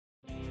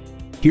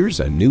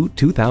Here's a new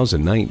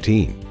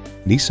 2019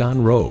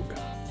 Nissan Rogue.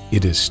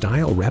 It is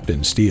style wrapped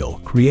in steel,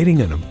 creating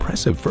an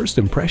impressive first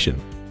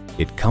impression.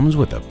 It comes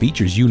with the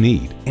features you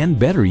need and,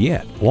 better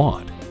yet,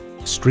 want.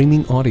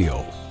 Streaming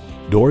audio,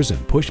 doors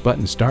and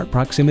push-button start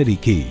proximity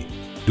key,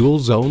 dual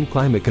zone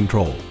climate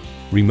control,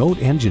 remote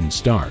engine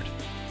start,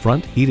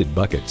 front heated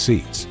bucket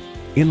seats,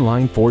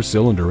 inline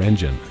 4-cylinder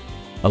engine,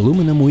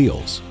 aluminum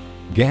wheels,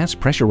 gas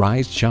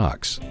pressurized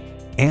shocks,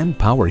 and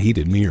power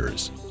heated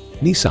mirrors.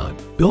 Nissan,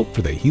 built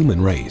for the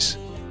human race.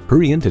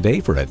 Hurry in today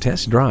for a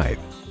test drive.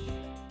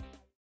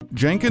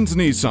 Jenkins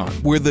Nissan,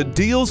 where the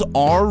deals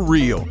are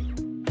real.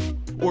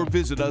 Or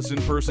visit us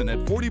in person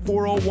at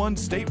 4401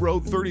 State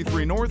Road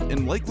 33 North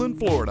in Lakeland,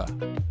 Florida.